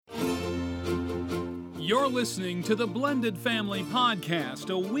You're listening to the Blended Family Podcast,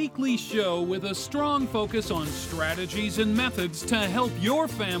 a weekly show with a strong focus on strategies and methods to help your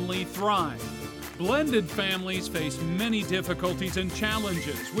family thrive. Blended families face many difficulties and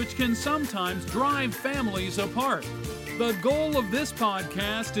challenges, which can sometimes drive families apart. The goal of this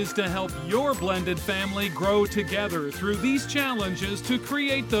podcast is to help your blended family grow together through these challenges to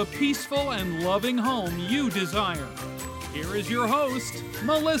create the peaceful and loving home you desire. Here is your host,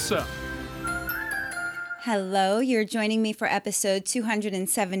 Melissa. Hello, you're joining me for episode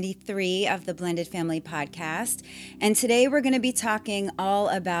 273 of the Blended Family Podcast. And today we're going to be talking all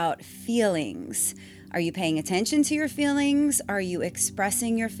about feelings. Are you paying attention to your feelings? Are you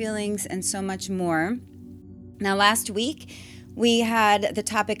expressing your feelings? And so much more. Now, last week, we had the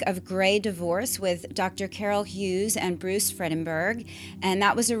topic of gray divorce with Dr. Carol Hughes and Bruce Fredenberg, and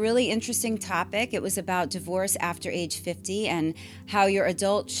that was a really interesting topic. It was about divorce after age 50 and how your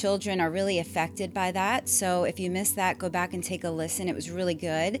adult children are really affected by that. So if you missed that, go back and take a listen. It was really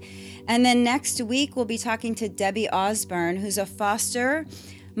good. And then next week, we'll be talking to Debbie Osborne, who's a foster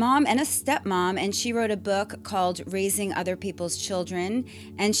mom and a stepmom, and she wrote a book called Raising Other People's Children,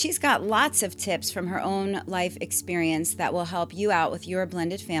 and she's got lots of tips from her own life experience that will help you out with your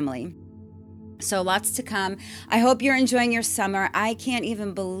blended family. So lots to come. I hope you're enjoying your summer. I can't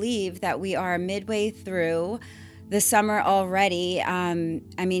even believe that we are midway through the summer already.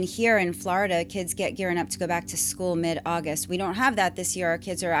 Here in Florida, kids get gearing up to go back to school mid-August. We don't have that this year. Our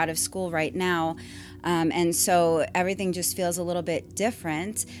kids are out of school right now. And so everything just feels a little bit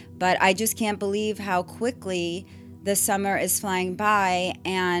different, but I just can't believe how quickly the summer is flying by.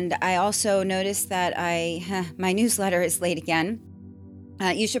 And I also noticed that my newsletter is late again.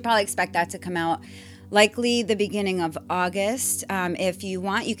 You should probably expect that to come out likely the beginning of August. If you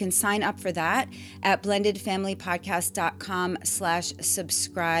want, you can sign up for that at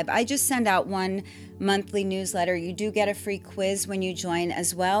blendedfamilypodcast.com/subscribe. I just send out one monthly newsletter. You do get a free quiz when you join,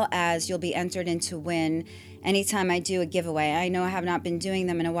 as well as you'll be entered in to win anytime I do a giveaway. I know I have not been doing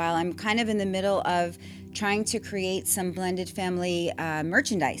them in a while. I'm kind of in the middle of trying to create some blended family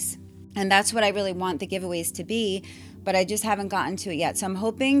merchandise. And that's what I really want the giveaways to be, but I just haven't gotten to it yet. So I'm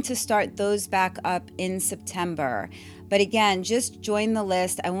hoping to start those back up in September. But again, just join the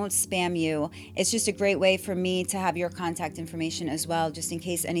list. I won't spam you. It's just a great way for me to have your contact information as well, just in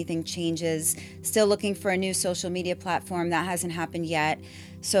case anything changes. Still looking for a new social media platform. That hasn't happened yet.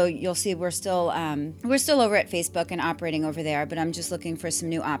 So you'll see we're still over at Facebook and operating over there, but I'm just looking for some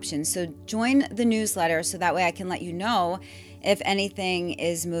new options. So join the newsletter so that way I can let you know if anything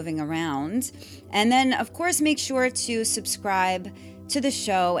is moving around. And then, of course, make sure to subscribe to the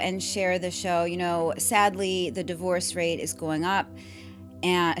show and share the show. You know, sadly, the divorce rate is going up,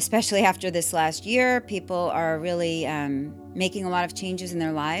 and especially after this last year, people are really making a lot of changes in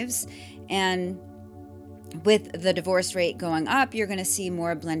their lives. And with the divorce rate going up, you're going to see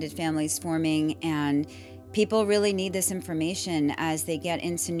more blended families forming, and people really need this information as they get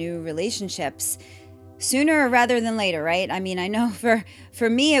into new relationships sooner rather than later, right? I mean, I know for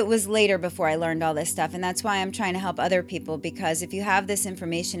me, it was later before I learned all this stuff. And that's why I'm trying to help other people, because if you have this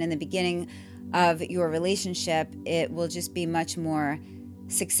information in the beginning of your relationship, it will just be much more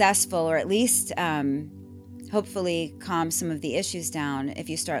successful, or at least hopefully calm some of the issues down if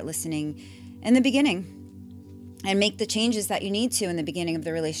you start listening in the beginning and make the changes that you need to in the beginning of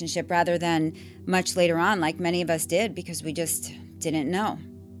the relationship rather than much later on, like many of us did, because we just didn't know.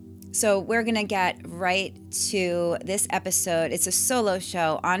 So we're going to get right to this episode. It's a solo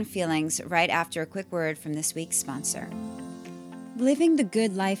show on feelings right after a quick word from this week's sponsor. Living the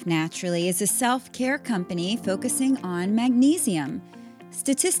Good Life Naturally is a self-care company focusing on magnesium.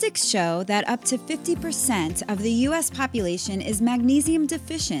 Statistics show that up to 50% of the U.S. population is magnesium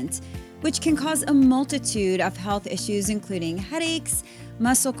deficient, which can cause a multitude of health issues, including headaches,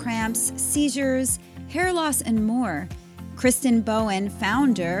 muscle cramps, seizures, hair loss, and more. Kristen Bowen,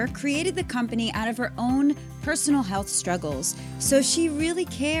 founder, created the company out of her own personal health struggles, so she really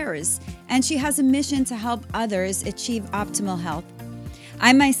cares, and she has a mission to help others achieve optimal health.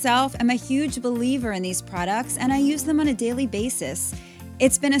 I myself am a huge believer in these products, and I use them on a daily basis.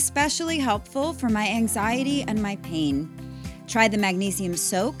 It's been especially helpful for my anxiety and my pain. Try the magnesium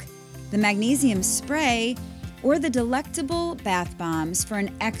soak, the magnesium spray, or the delectable bath bombs for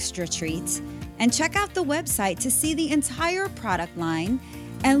an extra treat. And check out the website to see the entire product line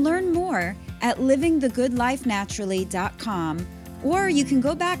and learn more at livingthegoodlifenaturally.com. Or you can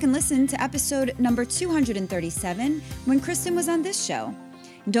go back and listen to episode number 237 when Kristen was on this show.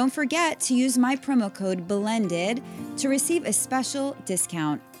 Don't forget to use my promo code BLENDED to receive a special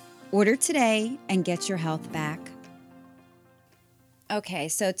discount. Order today and get your health back. Okay,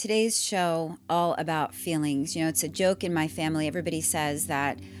 so today's show all about feelings. It's a joke in my family. Everybody says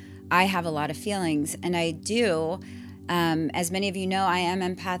that I have a lot of feelings, and I do. As many of you know, I am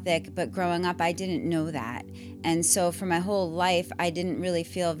empathic, but growing up, I didn't know that. And so for my whole life, I didn't really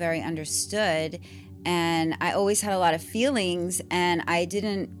feel very understood. And I always had a lot of feelings, and I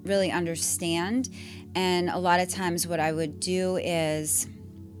didn't really understand. And a lot of times, what I would do is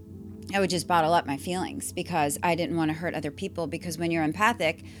I would just bottle up my feelings because I didn't want to hurt other people. Because when you're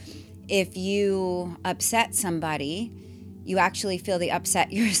empathic, if you upset somebody, you actually feel the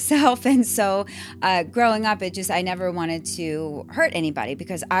upset yourself. And so growing up, I never wanted to hurt anybody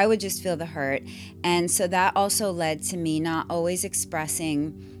because I would just feel the hurt. And so that also led to me not always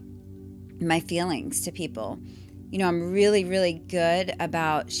expressing my feelings to people. I'm really, really good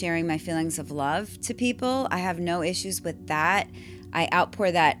about sharing my feelings of love to people. I have no issues with that. I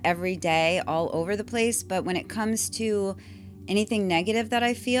outpour that every day all over the place. But when it comes to anything negative that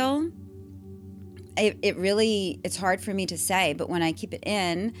I feel, it's hard for me to say. But when I keep it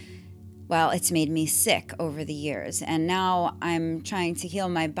in, well, it's made me sick over the years. And now I'm trying to heal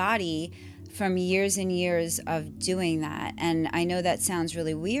my body from years and years of doing that. And I know that sounds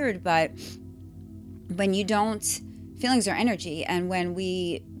really weird, but feelings are energy. And when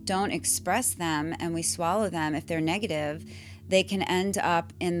we don't express them and we swallow them, if they're negative, they can end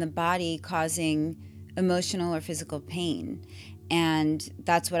up in the body causing emotional or physical pain. And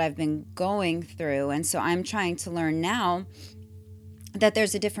that's what I've been going through. And so I'm trying to learn now that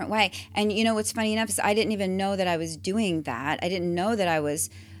there's a different way. And what's funny enough is I didn't even know that I was doing that. I didn't know that I was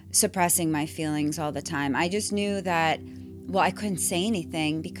suppressing my feelings all the time. I just knew that, I couldn't say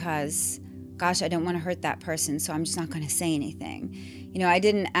anything because, gosh, I don't want to hurt that person, so I'm just not going to say anything. I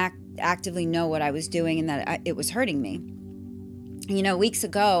didn't actively know what I was doing and that it was hurting me. Weeks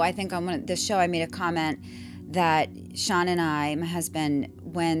ago, I think on this show, I made a comment that Sean and I, my husband,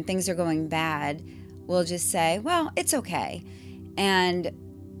 when things are going bad, we'll just say, well, it's okay. And,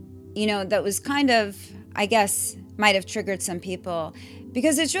 that was kind of, I guess, might have triggered some people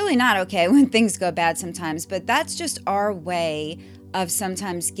because it's really not okay when things go bad sometimes. But that's just our way of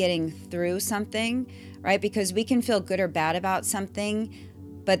sometimes getting through something, right? Because we can feel good or bad about something,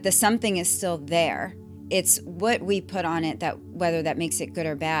 but the something is still there. It's what we put on it, that whether that makes it good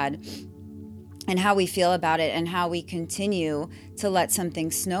or bad, and how we feel about it and how we continue to let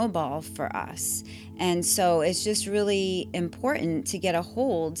something snowball for us. And so it's just really important to get a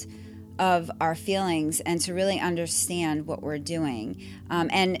hold of our feelings and to really understand what we're doing.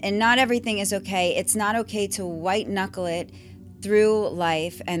 And not everything is okay. It's not okay to white knuckle it through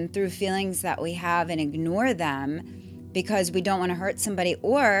life and through feelings that we have and ignore them because we don't want to hurt somebody,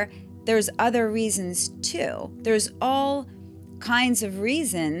 or there's other reasons too. There's all kinds of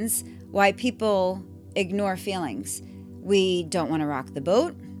reasons why people ignore feelings. We don't want to rock the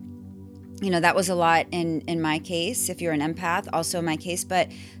boat. That was a lot in my case, if you're an empath, also my case,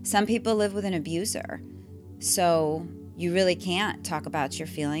 but some people live with an abuser. So you really can't talk about your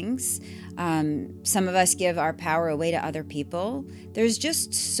feelings. Some of us give our power away to other people. There's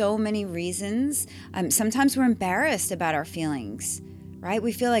just so many reasons. Sometimes we're embarrassed about our feelings, right?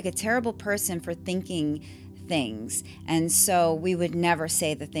 We feel like a terrible person for thinking things. And so we would never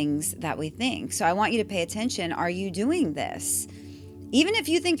say the things that we think. So I want you to pay attention. Are you doing this? Even if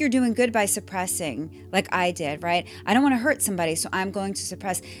you think you're doing good by suppressing, like I did, right? I don't want to hurt somebody, so I'm going to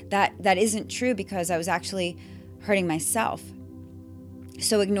suppress. That isn't true because I was actually hurting myself.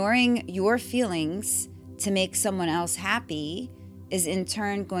 So ignoring your feelings to make someone else happy is in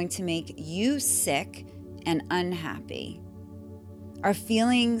turn going to make you sick and unhappy. Our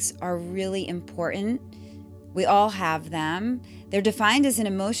feelings are really important. We all have them. They're defined as an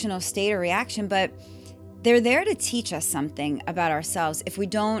emotional state or reaction, but they're there to teach us something about ourselves if we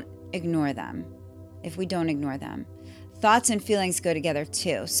don't ignore them. Thoughts and feelings go together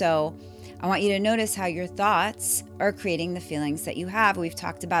too. So I want you to notice how your thoughts are creating the feelings that you have. We've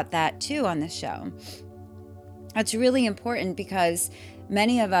talked about that too on the show. That's really important because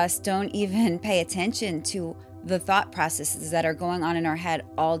many of us don't even pay attention to the thought processes that are going on in our head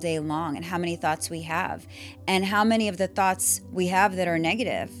all day long and how many thoughts we have and how many of the thoughts we have that are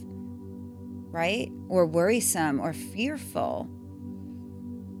negative, right? Or worrisome or fearful.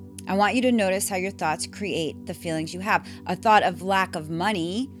 I want you to notice how your thoughts create the feelings you have. A thought of lack of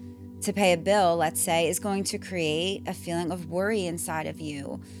money to pay a bill, let's say, is going to create a feeling of worry inside of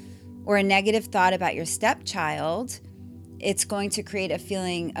you. Or a negative thought about your stepchild, it's going to create a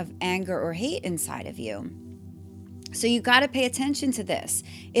feeling of anger or hate inside of you. So you got to pay attention to this.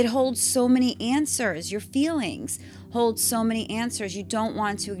 It holds so many answers. Your feelings hold so many answers. You don't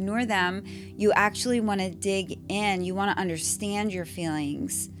want to ignore them. You actually want to dig in. You want to understand your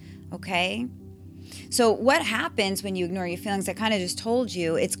feelings, okay? So what happens when you ignore your feelings? I kind of just told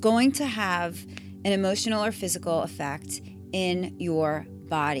you, it's going to have an emotional or physical effect in your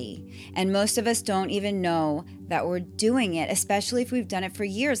body. And most of us don't even know that we're doing it, especially if we've done it for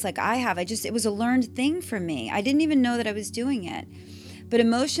years like I have. It was a learned thing for me. I didn't even know that I was doing it. But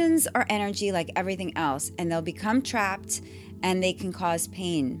emotions are energy like everything else, and they'll become trapped and they can cause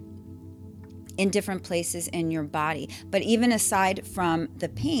pain in different places in your body. But even aside from the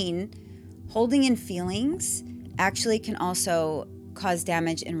pain, holding in feelings actually can also cause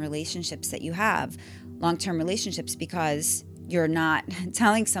damage in relationships that you have, long-term relationships, because you're not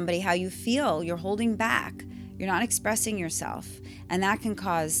telling somebody how you feel. You're holding back. You're not expressing yourself. And that can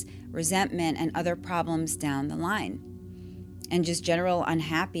cause resentment and other problems down the line, and just general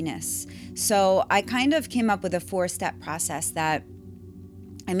unhappiness. So I kind of came up with a 4-step process that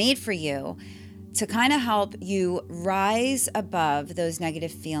I made for you to kind of help you rise above those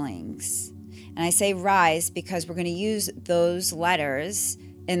negative feelings. And I say rise because we're going to use those letters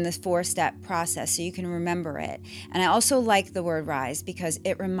in the 4-step process so you can remember it. And I also like the word rise because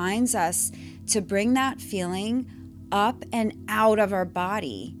it reminds us to bring that feeling up and out of our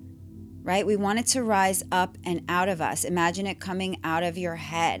body, right? We want it to rise up and out of us. Imagine it coming out of your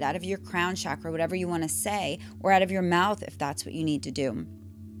head, out of your crown chakra, whatever you want to say, or out of your mouth if that's what you need to do.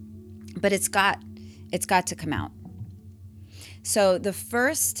 But it's got to come out. So the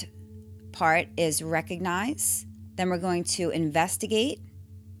first part is recognize, then we're going to investigate,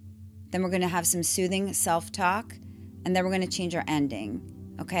 then we're going to have some soothing self-talk, and then we're going to change our ending.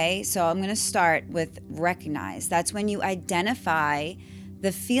 Okay, so I'm going to start with recognize. That's when you identify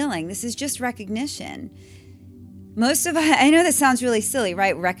the feeling. This is just recognition. I know this sounds really silly,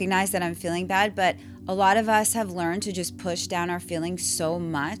 right? Recognize that I'm feeling bad, but a lot of us have learned to just push down our feelings so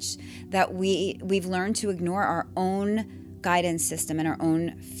much that we've learned to ignore our own guidance system and our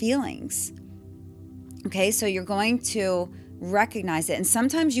own feelings. Okay, so you're going to recognize it. And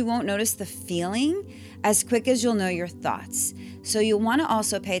sometimes you won't notice the feeling as quick as you'll know your thoughts. So you'll want to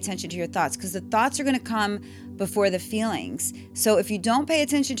also pay attention to your thoughts because the thoughts are going to come before the feelings. So if you don't pay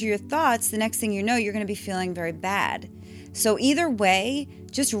attention to your thoughts, the next thing you know, you're going to be feeling very bad. So either way,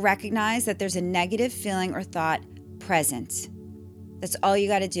 just recognize that there's a negative feeling or thought present. That's all you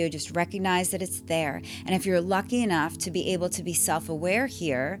got to do. Just recognize that it's there. And if you're lucky enough to be able to be self-aware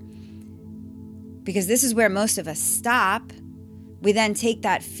here, because this is where most of us stop, we then take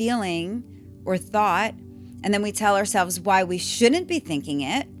that feeling or thought, and then we tell ourselves why we shouldn't be thinking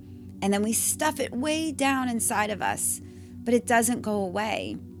it, and then we stuff it way down inside of us, but it doesn't go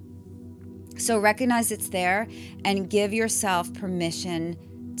away. So recognize it's there and give yourself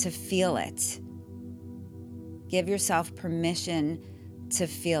permission to feel it. Give yourself permission to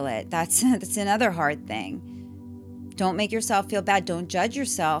feel it. That's another hard thing. Don't make yourself feel bad. Don't judge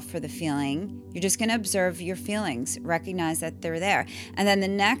yourself for the feeling. You're just going to observe your feelings. Recognize that they're there. And then the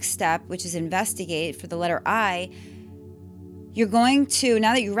next step, which is investigate for the letter I, you're going to,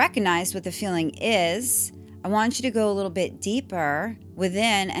 now that you recognize what the feeling is, I want you to go a little bit deeper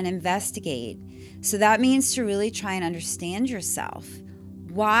within and investigate. So that means to really try and understand yourself.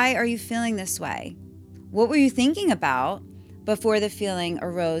 Why are you feeling this way? What were you thinking about before the feeling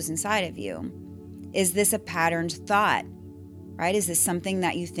arose inside of you? Is this a patterned thought, right? Is this something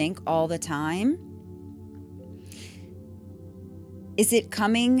that you think all the time? Is it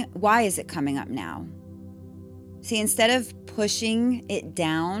coming? Why is it coming up now? See, instead of pushing it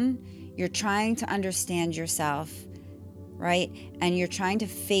down, you're trying to understand yourself, right? And you're trying to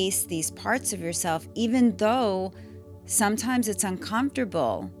face these parts of yourself, even though sometimes it's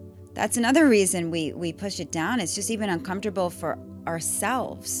uncomfortable. That's another reason we push it down. It's just even uncomfortable for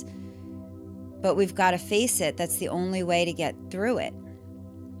ourselves. But we've got to face it. That's the only way to get through it.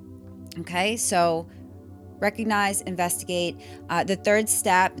 Okay, so recognize, investigate. The third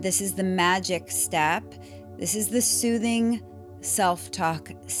step, this is the magic step. This is the soothing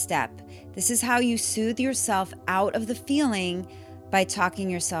self-talk step. This is how you soothe yourself out of the feeling by talking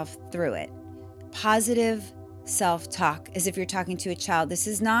yourself through it. Positive self-talk, as if you're talking to a child. This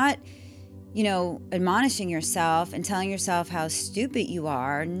is not, admonishing yourself and telling yourself how stupid you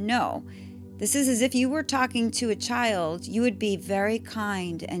are. No. This is as if you were talking to a child. You would be very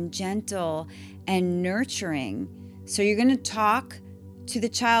kind and gentle and nurturing. So you're going to talk to the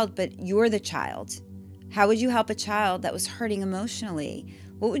child, but you're the child. How would you help a child that was hurting emotionally?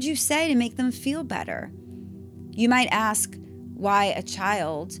 What would you say to make them feel better? You might ask, why a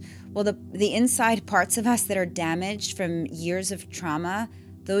child? Well, the inside parts of us that are damaged from years of trauma,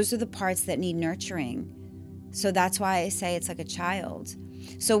 those are the parts that need nurturing. So that's why I say it's like a child.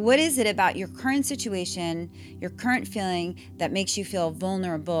 So what is it about your current situation, your current feeling that makes you feel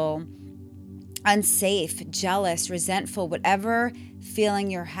vulnerable, unsafe, jealous, resentful, whatever feeling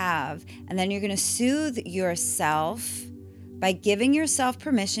you have? And then you're going to soothe yourself by giving yourself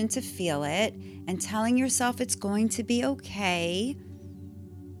permission to feel it and telling yourself it's going to be okay,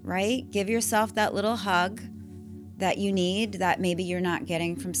 right? Give yourself that little hug that you need that maybe you're not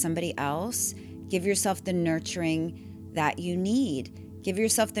getting from somebody else. Give yourself the nurturing that you need. Give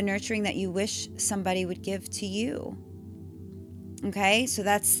yourself the nurturing that you wish somebody would give to you. Okay, so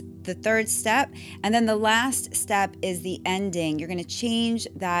that's the third step. And then the last step is the ending. You're going to change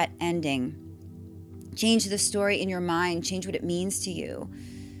that ending. Change the story in your mind. Change what it means to you.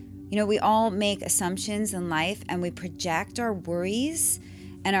 You know, we all make assumptions in life and we project our worries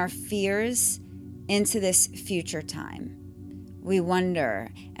and our fears into this future time. We wonder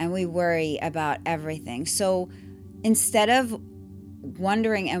and we worry about everything. So instead of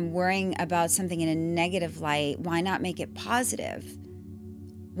wondering and worrying about something in a negative light, why not make it positive?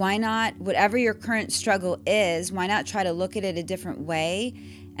 Why not, whatever your current struggle is, why not try to look at it a different way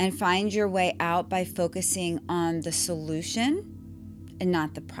and find your way out by focusing on the solution and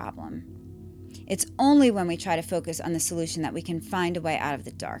not the problem? It's only when we try to focus on the solution that we can find a way out of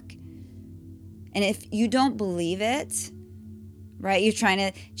the dark. And if you don't believe it, right, you're trying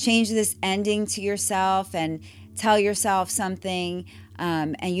to change this ending to yourself and tell yourself something,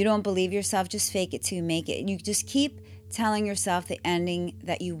 and you don't believe yourself, just fake it till you make it. You just keep telling yourself the ending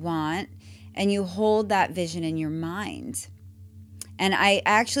that you want, and you hold that vision in your mind. And I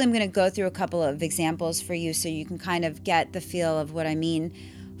actually am going to go through a couple of examples for you so you can kind of get the feel of what I mean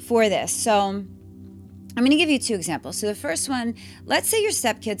for this. So I'm going to give you two examples. So the first one, let's say your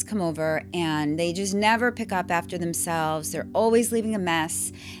stepkids come over and they just never pick up after themselves. They're always leaving a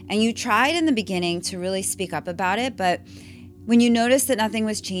mess. And you tried in the beginning to really speak up about it, but when you noticed that nothing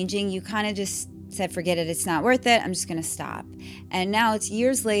was changing, you kind of just said, forget it, it's not worth it, I'm just going to stop. And now it's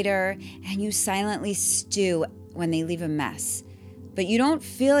years later and you silently stew when they leave a mess. But you don't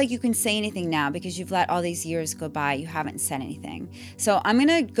feel like you can say anything now because you've let all these years go by. You haven't said anything. So I'm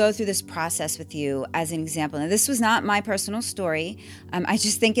going to go through this process with you as an example. Now, this was not my personal story. I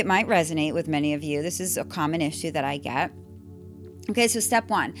just think it might resonate with many of you. This is a common issue that I get. Okay, so step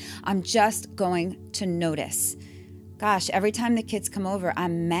one, I'm just going to notice. Gosh, every time the kids come over,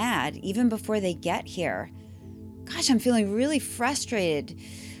 I'm mad, even before they get here. Gosh, I'm feeling really frustrated.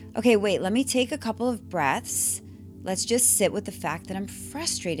 Okay, wait, let me take a couple of breaths. Let's just sit with the fact that I'm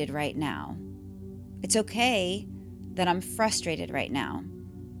frustrated right now. It's okay that I'm frustrated right now.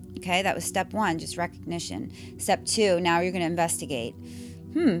 Okay, that was step one, just recognition. Step two, now you're going to investigate.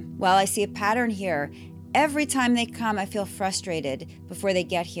 Well, I see a pattern here. Every time they come, I feel frustrated before they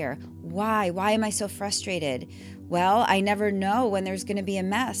get here. Why? Why am I so frustrated? Well, I never know when there's going to be a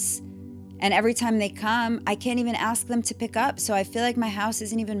mess. And every time they come, I can't even ask them to pick up, so I feel like my house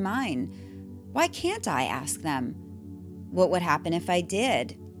isn't even mine. Why can't I ask them? What would happen if I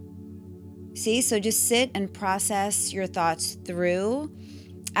did? See, so just sit and process your thoughts through.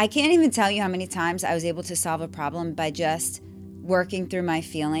 I can't even tell you how many times I was able to solve a problem by just working through my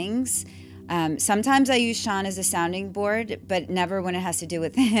feelings. Sometimes I use Sean as a sounding board, but never when it has to do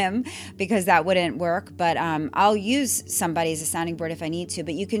with him because that wouldn't work. But I'll use somebody as a sounding board if I need to,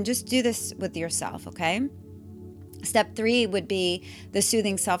 but you can just do this with yourself, okay? Step three would be the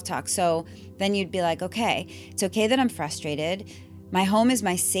soothing self-talk. So then you'd be like, okay, it's okay that I'm frustrated. My home is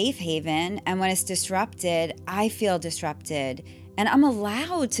my safe haven. And when it's disrupted, I feel disrupted. And I'm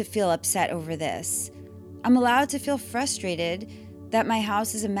allowed to feel upset over this. I'm allowed to feel frustrated that my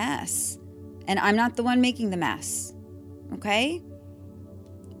house is a mess. And I'm not the one making the mess. Okay?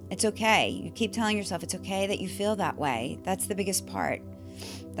 It's okay. You keep telling yourself it's okay that you feel that way. That's the biggest part.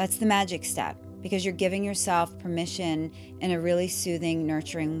 That's the magic step. Because you're giving yourself permission in a really soothing,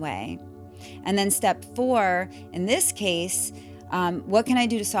 nurturing way. And then step four, in this case, what can I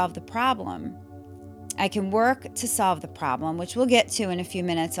do to solve the problem? I can work to solve the problem, which we'll get to in a few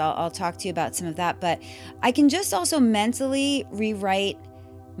minutes. I'll talk to you about some of that. But I can just also mentally rewrite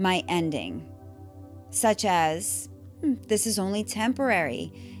my ending, such as, this is only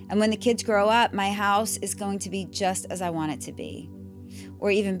temporary. And when the kids grow up, my house is going to be just as I want it to be. Or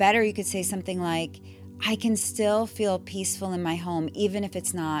even better, you could say something like, I can still feel peaceful in my home, even if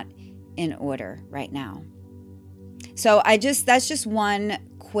it's not in order right now. So that's just one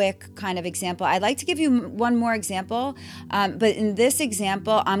quick kind of example. I'd like to give you one more example. But in this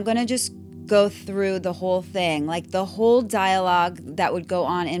example, I'm going to just go through the whole thing, like the whole dialogue that would go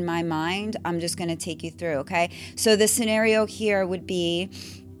on in my mind. I'm just going to take you through, okay? So the scenario here would be,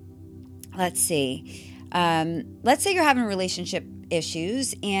 let's say you're having relationship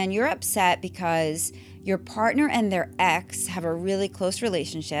issues and you're upset because your partner and their ex have a really close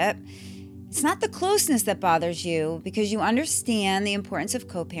relationship. It's not the closeness that bothers you because you understand the importance of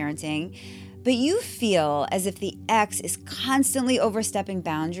co-parenting, but you feel as if the ex is constantly overstepping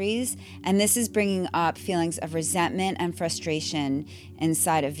boundaries, and this is bringing up feelings of resentment and frustration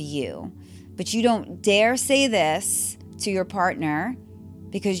inside of you. But you don't dare say this to your partner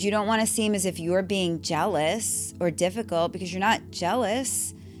because you don't want to seem as if you're being jealous or difficult, because you're not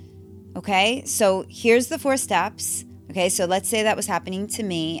jealous. Okay, so here's the 4 steps. Okay, so let's say that was happening to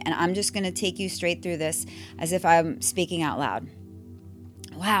me, and I'm just going to take you straight through this as if I'm speaking out loud.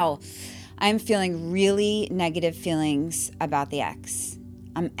 Wow, I'm feeling really negative feelings about the ex.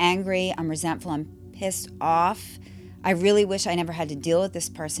 I'm angry, I'm resentful, I'm pissed off. I really wish I never had to deal with this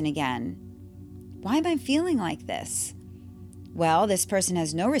person again. Why am I feeling like this? Well, this person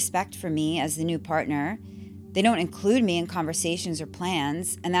has no respect for me as the new partner. They don't include me in conversations or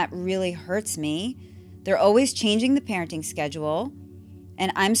plans, and that really hurts me. They're always changing the parenting schedule,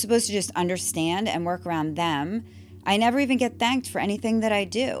 and I'm supposed to just understand and work around them. I never even get thanked for anything that I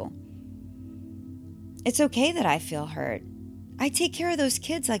do. It's okay that I feel hurt. I take care of those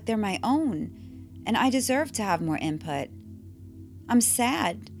kids like they're my own, and I deserve to have more input. I'm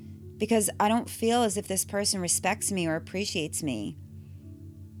sad because I don't feel as if this person respects me or appreciates me.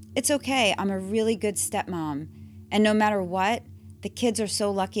 It's okay, I'm a really good stepmom, and no matter what, the kids are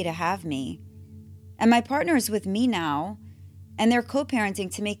so lucky to have me. And my partner is with me now, and they're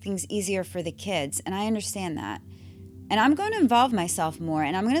co-parenting to make things easier for the kids, and I understand that. And I'm going to involve myself more,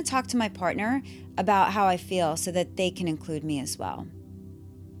 and I'm going to talk to my partner about how I feel so that they can include me as well.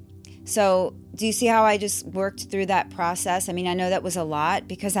 So do you see how I just worked through that process? I mean, I know that was a lot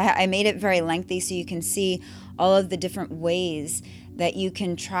because I made it very lengthy so you can see all of the different ways that you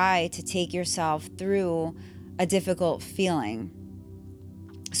can try to take yourself through a difficult feeling.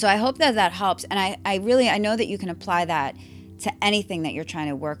 So I hope that that helps. And I know that you can apply that to anything that you're trying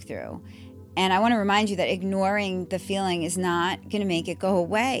to work through. And I want to remind you that ignoring the feeling is not going to make it go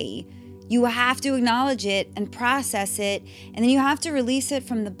away. You have to acknowledge it and process it, and then you have to release it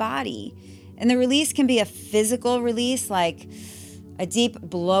from the body. And the release can be a physical release, like a deep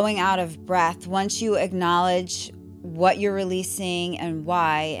blowing out of breath. Once you acknowledge what you're releasing and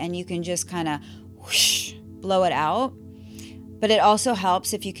why, and you can just kind of whoosh, blow it out. But it also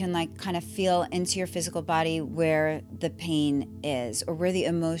helps if you can like kind of feel into your physical body where the pain is or where the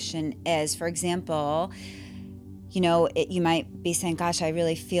emotion is. For example, you might be saying, gosh, I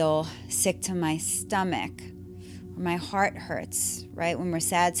really feel sick to my stomach, or my heart hurts, right? When we're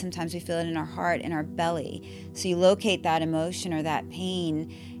sad, sometimes we feel it in our heart, in our belly. So you locate that emotion or that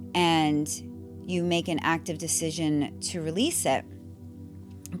pain and you make an active decision to release it.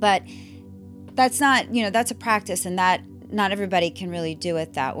 But that's not, that's a practice, and that not everybody can really do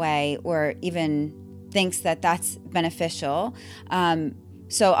it that way or even thinks that that's beneficial.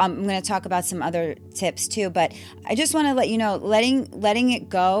 So I'm going to talk about some other tips too, but I just want to let you know, letting it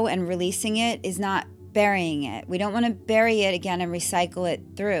go and releasing it is not burying it. We don't want to bury it again and recycle it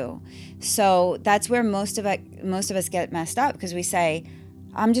through. So that's where most of us get messed up, because we say,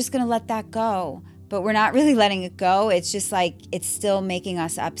 I'm just going to let that go, but we're not really letting it go. It's just like it's still making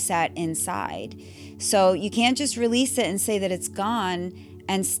us upset inside. So you can't just release it and say that it's gone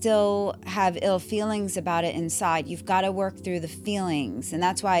and still have ill feelings about it inside. You've got to work through the feelings. And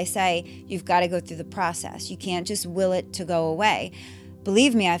that's why I say you've got to go through the process. You can't just will it to go away.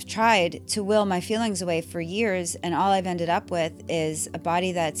 Believe me, I've tried to will my feelings away for years, and all I've ended up with is a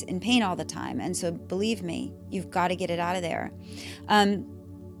body that's in pain all the time. And so believe me, you've got to get it out of there.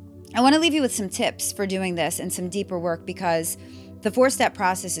 I want to leave you with some tips for doing this and some deeper work, because the 4-step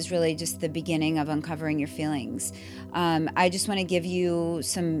process is really just the beginning of uncovering your feelings. I just want to give you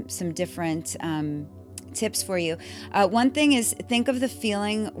some different tips for you. One thing is, think of the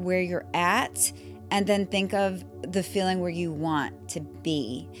feeling where you're at, and then think of the feeling where you want to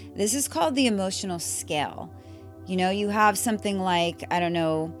be. This is called the emotional scale. You have something like,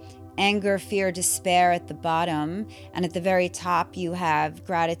 anger, fear, despair at the bottom, and at the very top you have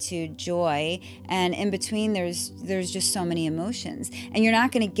gratitude, joy, and in between there's just so many emotions. And you're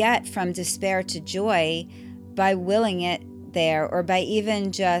not going to get from despair to joy by willing it there, or by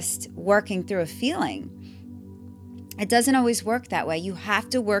even just working through a feeling. It doesn't always work that way. You have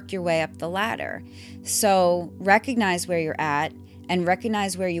to work your way up the ladder. So recognize where you're at and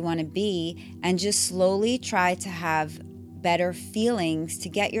recognize where you want to be, and just slowly try to have better feelings to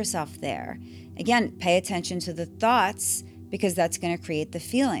get yourself there. Again, pay attention to the thoughts because that's going to create the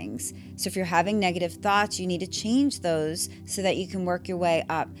feelings. So if you're having negative thoughts, you need to change those so that you can work your way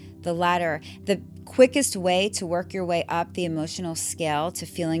up the ladder. The quickest way to work your way up the emotional scale to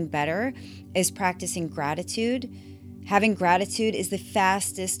feeling better is practicing gratitude. Having gratitude is the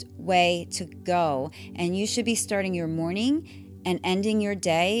fastest way to go, and you should be starting your morning and ending your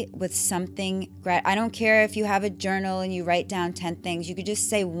day with something. I don't care if you have a journal and you write down 10 things. You could just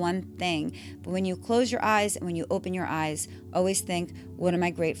say one thing. But when you close your eyes and when you open your eyes, always think, what am I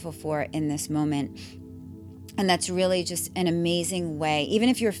grateful for in this moment? And that's really just an amazing way. Even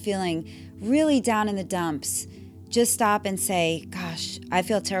if you're feeling really down in the dumps, just stop and say, gosh, I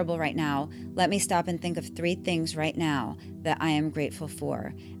feel terrible right now. Let me stop and think of 3 things right now that I am grateful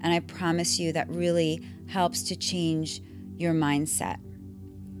for. And I promise you that really helps to change your mindset.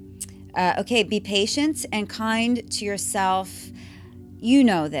 Okay, be patient and kind to yourself. You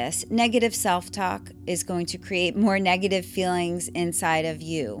know this. Negative self-talk is going to create more negative feelings inside of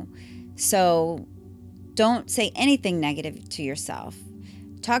you. So don't say anything negative to yourself.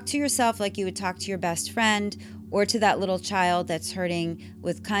 Talk to yourself like you would talk to your best friend or to that little child that's hurting,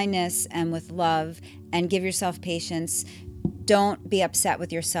 with kindness and with love, and give yourself patience. Don't be upset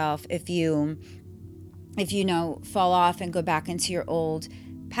with yourself if you fall off and go back into your old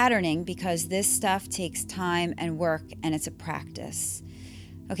patterning, because this stuff takes time and work, and it's a practice.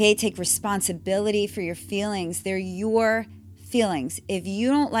 Okay, take responsibility for your feelings. They're your feelings. If you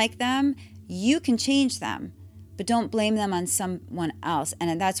don't like them, you can change them, but don't blame them on someone else.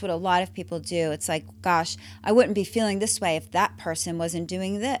 And that's what a lot of people do. It's like, gosh, I wouldn't be feeling this way if that person wasn't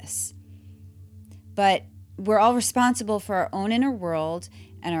doing this. But we're all responsible for our own inner world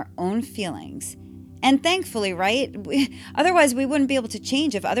and our own feelings. And thankfully, right? Otherwise, we wouldn't be able to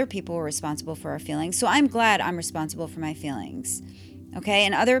change if other people were responsible for our feelings. So I'm glad I'm responsible for my feelings. Okay?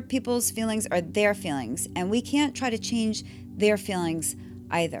 And other people's feelings are their feelings. And we can't try to change their feelings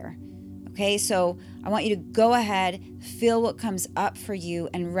either. Okay? So I want you to go ahead, feel what comes up for you,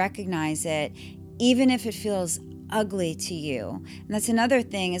 and recognize it, even if it feels ugly to you. And that's another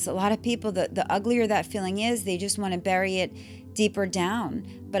thing, is a lot of people, the uglier that feeling is, they just want to bury it deeper down.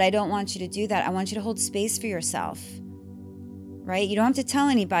 But I don't want you to do that. I want you to hold space for yourself, right? You don't have to tell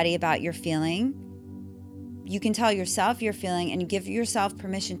anybody about your feeling. You can tell yourself your feeling and give yourself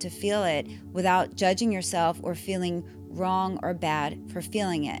permission to feel it without judging yourself or feeling wrong or bad for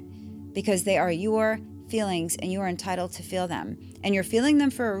feeling it, because they are your feelings and you are entitled to feel them. And you're feeling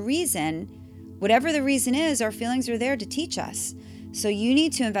them for a reason. Whatever the reason is, our feelings are there to teach us. So you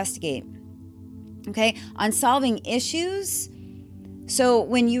need to investigate. Okay? On solving issues, so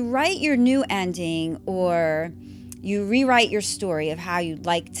when you write your new ending or you rewrite your story of how you'd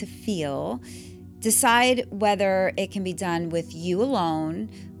like to feel, decide whether it can be done with you alone,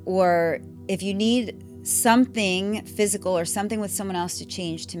 or if you need something physical or something with someone else to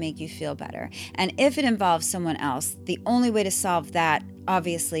change to make you feel better. And if it involves someone else, the only way to solve that,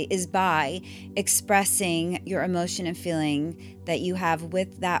 obviously, is by expressing your emotion and feeling that you have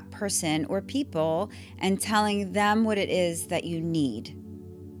with that person or people and telling them what it is that you need.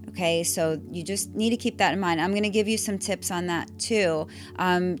 Okay, so you just need to keep that in mind. I'm going to give you some tips on that too.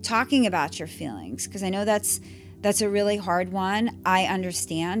 Talking about your feelings, because I know that's a really hard one. I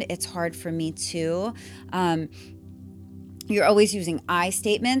understand. It's hard for me too. You're always using I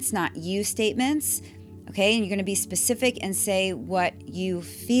statements, not you statements. Okay, and you're going to be specific and say what you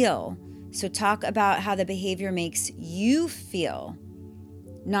feel. So talk about how the behavior makes you feel.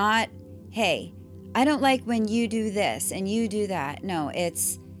 Not, hey, I don't like when you do this and you do that. No,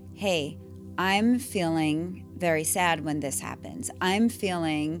 it's, hey, I'm feeling very sad when this happens. I'm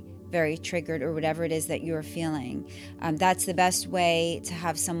feeling very triggered, or whatever it is that you're feeling. That's the best way to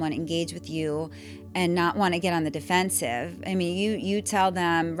have someone engage with you and not want to get on the defensive. I mean, you tell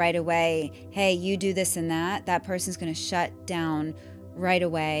them right away, hey, you do this and that person's going to shut down right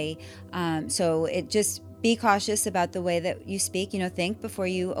away. So it just be cautious about the way that you speak, think before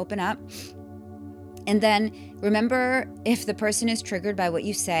you open up. And then remember, if the person is triggered by what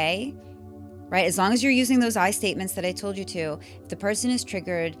you say, right? As long as you're using those I statements that I told you to, if the person is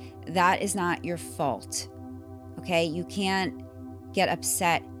triggered, that is not your fault. Okay? You can't get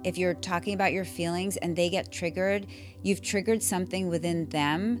upset if you're talking about your feelings and they get triggered. You've triggered something within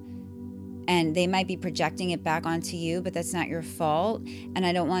them and they might be projecting it back onto you, but that's not your fault. And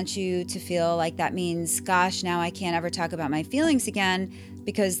I don't want you to feel like that means, gosh, now I can't ever talk about my feelings again,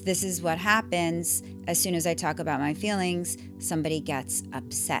 because this is what happens. As soon as I talk about my feelings, somebody gets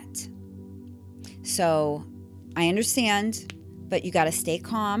upset. So I understand, but you got to stay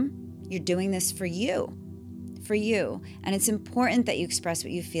calm. You're doing this for you, for you. And it's important that you express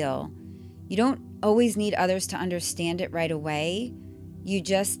what you feel. You don't always need others to understand it right away. You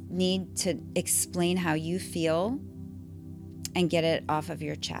just need to explain how you feel and get it off of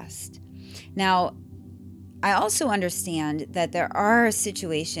your chest. Now, I also understand that there are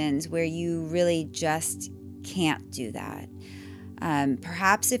situations where you really just can't do that.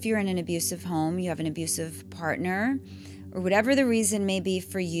 Perhaps if you're in an abusive home, you have an abusive partner, or whatever the reason may be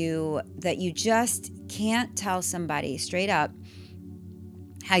for you, that you just can't tell somebody straight up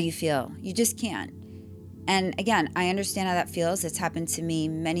how you feel. You just can't. And again, I understand how that feels. It's happened to me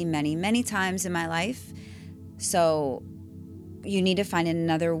many, many, many times in my life. So you need to find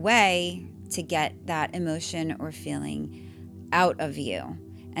another way to get that emotion or feeling out of you.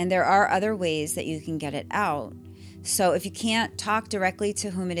 And there are other ways that you can get it out. So if you can't talk directly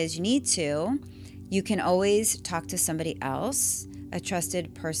to whom it is you need to, you can always talk to somebody else, a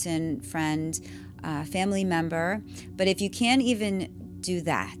trusted person, friend, family member. But if you can't even do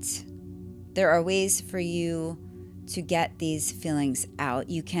that, there are ways for you to get these feelings out.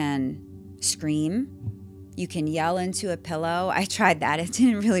 You can scream. You can yell into a pillow. I tried that. It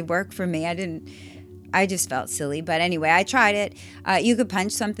didn't really work for me. I just felt silly. But anyway, I tried it. You could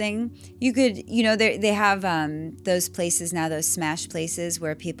punch something. You could, they have those places now, those smash places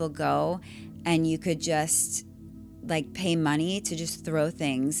where people go, and you could just pay money to just throw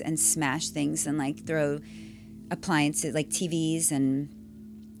things and smash things and throw appliances like TVs and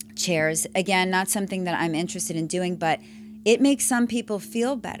chairs. Again, not something that I'm interested in doing, but it makes some people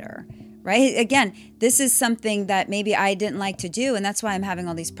feel better. Right? Again, this is something that maybe I didn't like to do, and that's why I'm having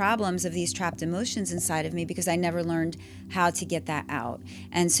all these problems of these trapped emotions inside of me, because I never learned how to get that out.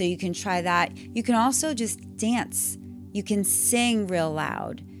 And so you can try that. You can also just dance. You can sing real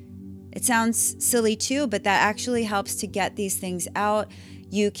loud. It sounds silly too, but that actually helps to get these things out.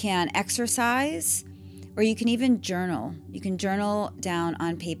 You can exercise, or you can even journal. You can journal down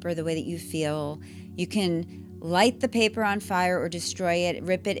on paper the way that you feel. You can light the paper on fire or destroy it,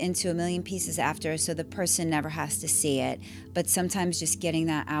 rip it into a million pieces after, so the person never has to see it. But sometimes just getting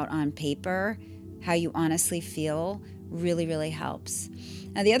that out on paper, how you honestly feel, really, really helps.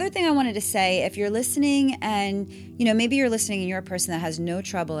 Now, the other thing I wanted to say, if you're listening and, maybe you're listening and you're a person that has no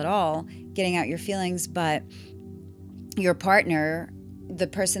trouble at all getting out your feelings, but your partner, the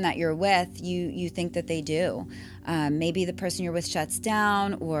person that you're with, you think that they do. Maybe the person you're with shuts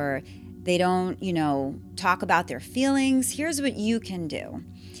down, or they don't, talk about their feelings. Here's what you can do.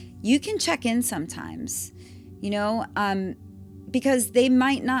 You can check in sometimes, because they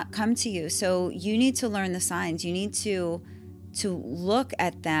might not come to you. So you need to learn the signs. You need to look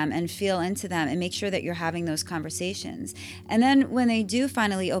at them and feel into them and make sure that you're having those conversations. And then when they do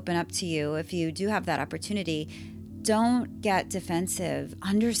finally open up to you, if you do have that opportunity, don't get defensive.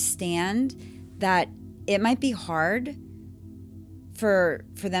 Understand that it might be hard for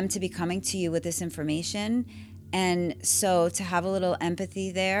them to be coming to you with this information. And so to have a little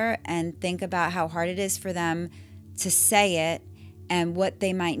empathy there and think about how hard it is for them to say it and what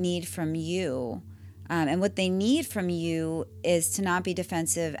they might need from you. And what they need from you is to not be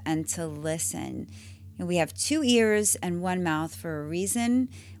defensive and to listen. And we have 2 ears and 1 mouth for a reason.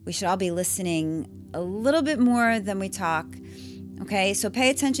 We should all be listening a little bit more than we talk. Okay, so pay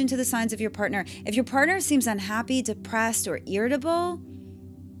attention to the signs of your partner. If your partner seems unhappy, depressed, or irritable,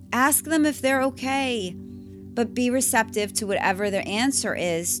 ask them if they're okay, but be receptive to whatever their answer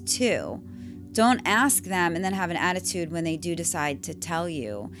is too. Don't ask them and then have an attitude when they do decide to tell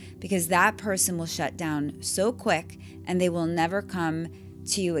you, because that person will shut down so quick and they will never come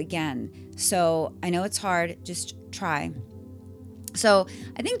to you again. So I know it's hard, just try. So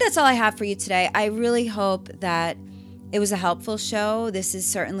I think that's all I have for you today. I really hope that it was a helpful show. This is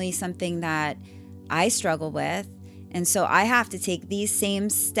certainly something that I struggle with. And so I have to take these same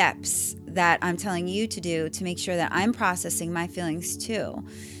steps that I'm telling you to do to make sure that I'm processing my feelings too.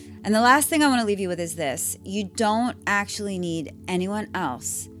 And the last thing I want to leave you with is this. You don't actually need anyone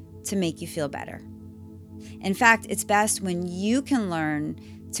else to make you feel better. In fact, it's best when you can learn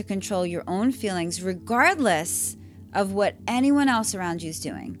to control your own feelings regardless of what anyone else around you is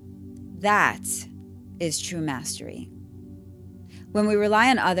doing. That is true mastery. When we rely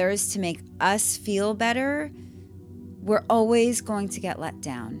on others to make us feel better, we're always going to get let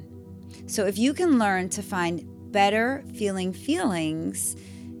down. So if you can learn to find better feeling feelings,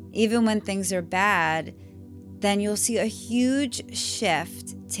 even when things are bad, then you'll see a huge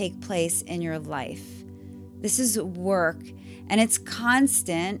shift take place in your life. This is work, and it's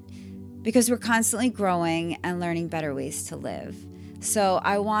constant because we're constantly growing and learning better ways to live. So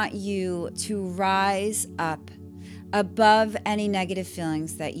I want you to rise up above any negative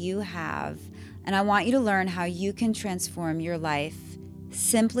feelings that you have And I want you to learn how you can transform your life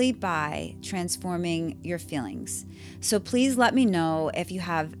simply by transforming your feelings. So please let me know if you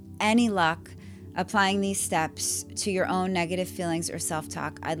have any luck applying these steps to your own negative feelings or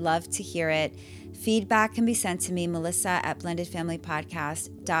self-talk. I'd love to hear it. Feedback can be sent to me,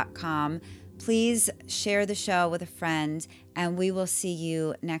 melissa@blendedfamilypodcast.com. Please share the show with a friend, and we will see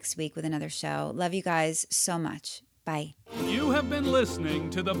you next week with another show. Love you guys so much. Bye. You have been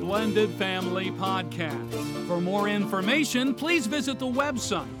listening to the Blended Family Podcast. For more information, please visit the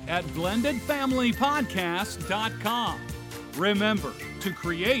website at blendedfamilypodcast.com. Remember, to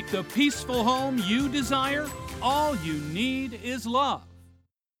create the peaceful home you desire, all you need is love.